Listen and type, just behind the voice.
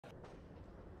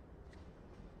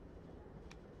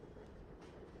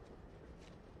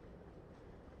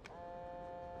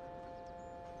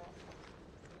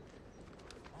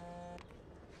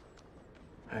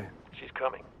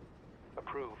coming.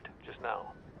 Approved, just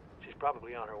now. She's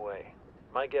probably on her way.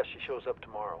 My guess she shows up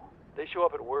tomorrow. They show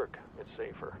up at work. It's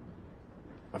safer.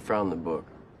 I found the book.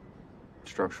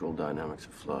 Structural Dynamics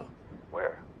of Flow.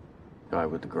 Where? Guy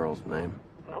with the girl's name.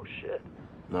 No shit.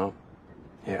 No?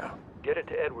 Yeah. Get it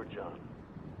to Edward, John.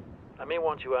 I may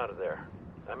want you out of there.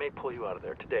 I may pull you out of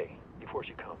there today, before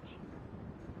she comes.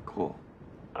 Cool.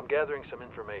 I'm gathering some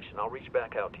information. I'll reach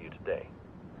back out to you today.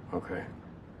 Okay.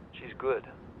 She's good.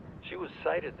 She was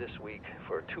cited this week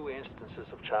for 2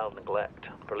 instances of child neglect,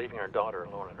 for leaving her daughter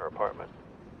alone in her apartment.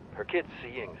 Her kid's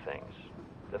seeing things.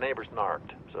 The neighbor's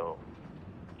narked, so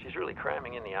she's really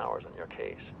cramming in the hours on your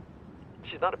case.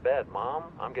 She's not a bad mom,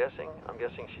 I'm guessing. I'm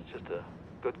guessing she's just a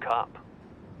good cop.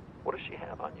 What does she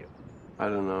have on you? I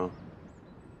don't know.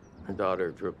 Her daughter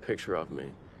drew a picture of me.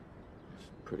 It's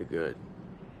pretty good.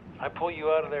 I pull you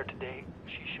out of there today.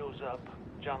 She shows up.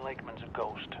 John Lakeman's a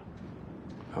ghost.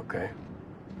 Okay.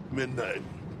 Midnight.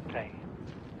 Hey,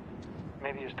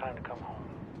 maybe it's time to come home.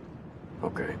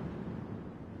 Okay.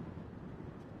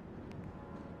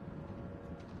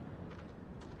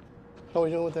 How are we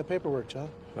doing with that paperwork, John?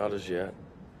 Not as yet.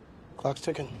 Clock's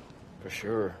ticking. For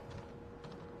sure.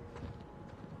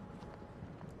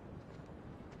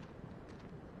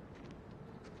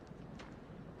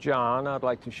 John, I'd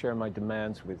like to share my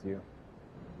demands with you.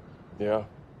 Yeah?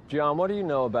 John, what do you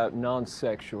know about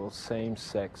non-sexual,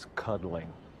 same-sex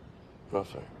cuddling?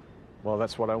 Nothing. Well,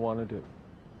 that's what I want to do.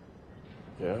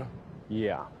 Yeah?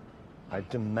 Yeah. I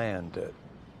demand it.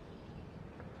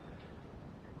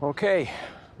 Okay.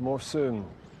 More soon.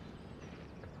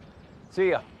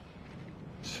 See ya.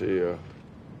 See ya.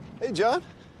 Hey, John.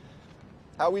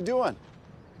 How we doing?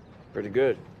 Pretty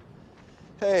good.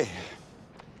 Hey,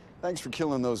 thanks for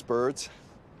killing those birds.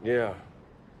 Yeah.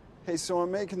 Hey, so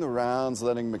I'm making the rounds,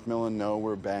 letting McMillan know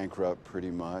we're bankrupt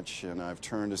pretty much, and I've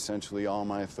turned essentially all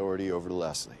my authority over to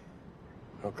Leslie.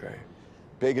 Okay.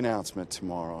 Big announcement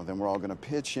tomorrow. Then we're all gonna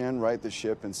pitch in, right the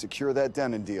ship, and secure that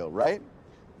Denon deal, right?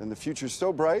 Then the future's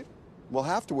so bright, we'll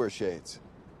have to wear shades.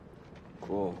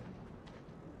 Cool.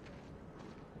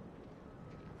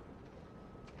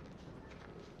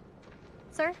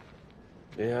 Sir?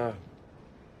 Yeah.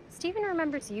 Stephen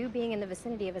remembers you being in the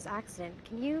vicinity of his accident.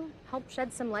 Can you help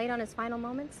shed some light on his final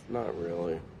moments? Not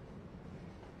really.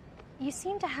 You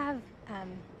seem to have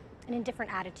an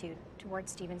indifferent attitude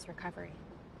towards Stephen's recovery.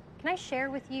 Can I share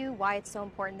with you why it's so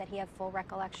important that he have full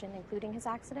recollection, including his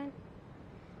accident?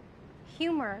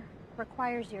 Humor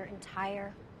requires your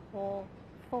entire, whole,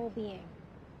 full being.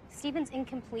 If Stephen's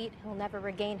incomplete, he'll never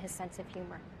regain his sense of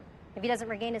humor. If he doesn't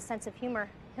regain his sense of humor,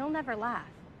 he'll never laugh.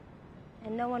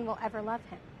 And no one will ever love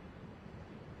him.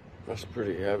 That's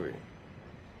pretty heavy.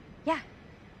 Yeah,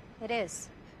 it is.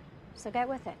 So get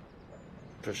with it.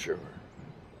 For sure.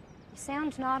 You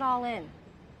sound not all in.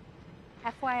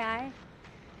 FYI,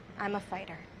 I'm a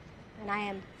fighter. And I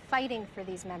am fighting for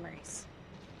these memories.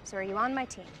 So are you on my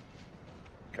team?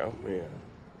 Count me in.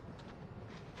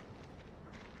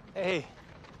 Hey,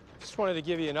 just wanted to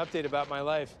give you an update about my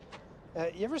life.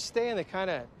 You ever stay in the kind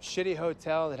of shitty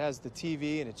hotel that has the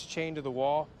TV and it's chained to the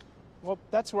wall? Well,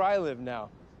 that's where I live now.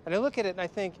 And I look at it and I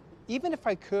think, even if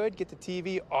I could get the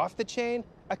TV off the chain,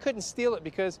 I couldn't steal it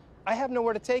because I have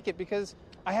nowhere to take it because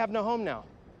I have no home now.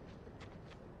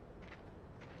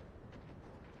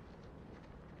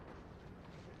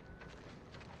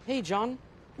 Hey, John,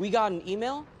 we got an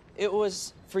email. It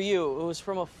was for you. It was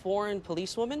from a foreign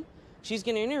policewoman. She's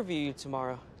gonna interview you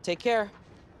tomorrow. Take care.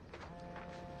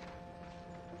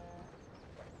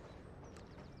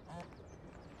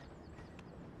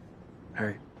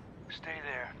 Hey. Stay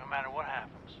there, no matter what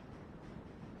happens.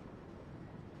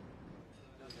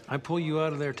 I pull you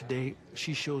out of there today.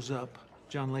 She shows up.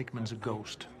 John Lakeman's a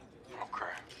ghost. Okay.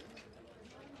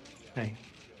 Hey.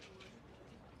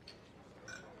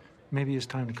 Maybe it's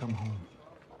time to come home.